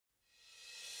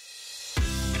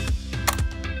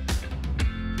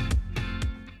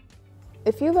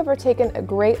If you've ever taken a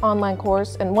great online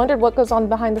course and wondered what goes on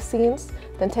behind the scenes,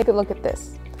 then take a look at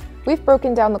this. We've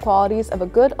broken down the qualities of a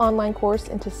good online course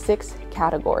into 6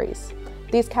 categories.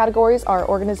 These categories are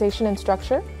organization and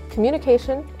structure,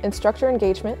 communication, instructor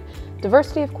engagement,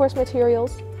 diversity of course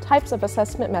materials, types of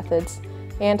assessment methods,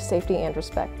 and safety and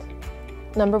respect.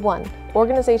 Number 1,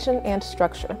 organization and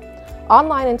structure.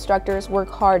 Online instructors work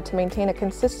hard to maintain a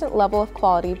consistent level of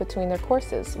quality between their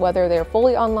courses, whether they're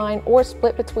fully online or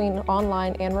split between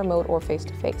online and remote or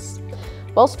face-to-face.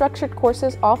 Well-structured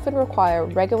courses often require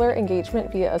regular engagement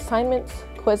via assignments,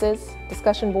 quizzes,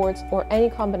 discussion boards, or any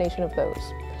combination of those.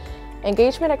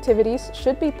 Engagement activities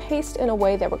should be paced in a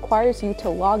way that requires you to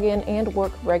log in and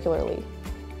work regularly.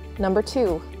 Number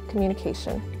 2,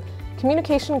 communication.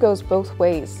 Communication goes both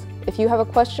ways. If you have a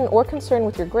question or concern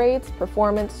with your grades,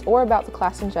 performance, or about the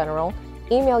class in general,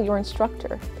 email your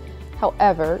instructor.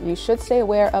 However, you should stay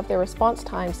aware of their response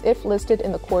times if listed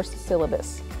in the course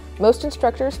syllabus. Most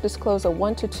instructors disclose a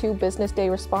 1 to 2 business day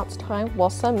response time, while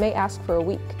some may ask for a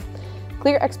week.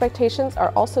 Clear expectations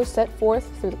are also set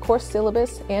forth through the course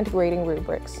syllabus and grading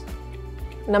rubrics.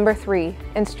 Number 3,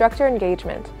 instructor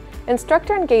engagement.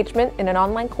 Instructor engagement in an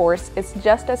online course is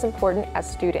just as important as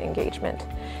student engagement.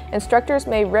 Instructors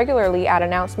may regularly add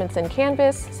announcements in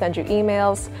Canvas, send you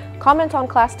emails, comment on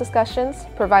class discussions,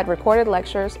 provide recorded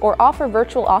lectures, or offer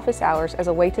virtual office hours as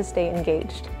a way to stay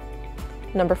engaged.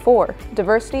 Number 4,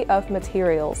 diversity of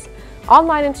materials.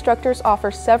 Online instructors offer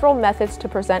several methods to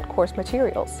present course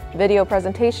materials. Video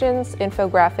presentations,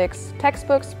 infographics,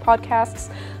 textbooks,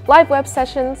 podcasts, live web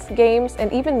sessions, games,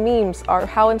 and even memes are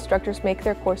how instructors make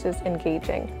their courses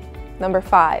engaging. Number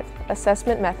 5,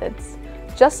 assessment methods.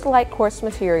 Just like course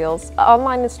materials,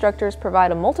 online instructors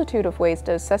provide a multitude of ways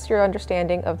to assess your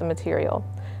understanding of the material.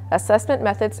 Assessment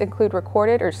methods include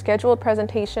recorded or scheduled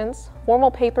presentations,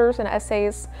 formal papers and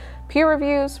essays, peer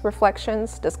reviews,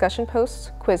 reflections, discussion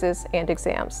posts, quizzes, and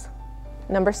exams.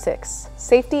 Number 6,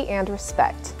 safety and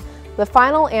respect. The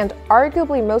final and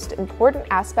arguably most important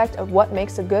aspect of what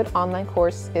makes a good online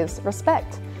course is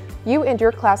respect. You and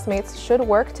your classmates should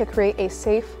work to create a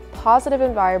safe, positive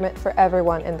environment for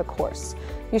everyone in the course.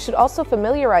 You should also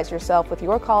familiarize yourself with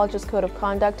your college's code of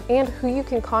conduct and who you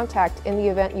can contact in the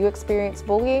event you experience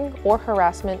bullying or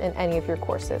harassment in any of your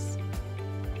courses.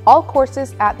 All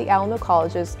courses at the Alamo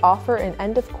Colleges offer an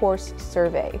end-of-course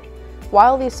survey.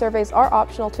 While these surveys are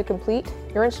optional to complete,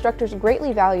 your instructors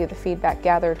greatly value the feedback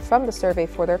gathered from the survey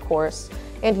for their course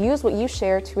and use what you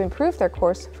share to improve their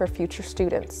course for future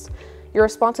students. Your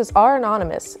responses are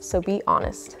anonymous, so be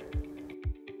honest.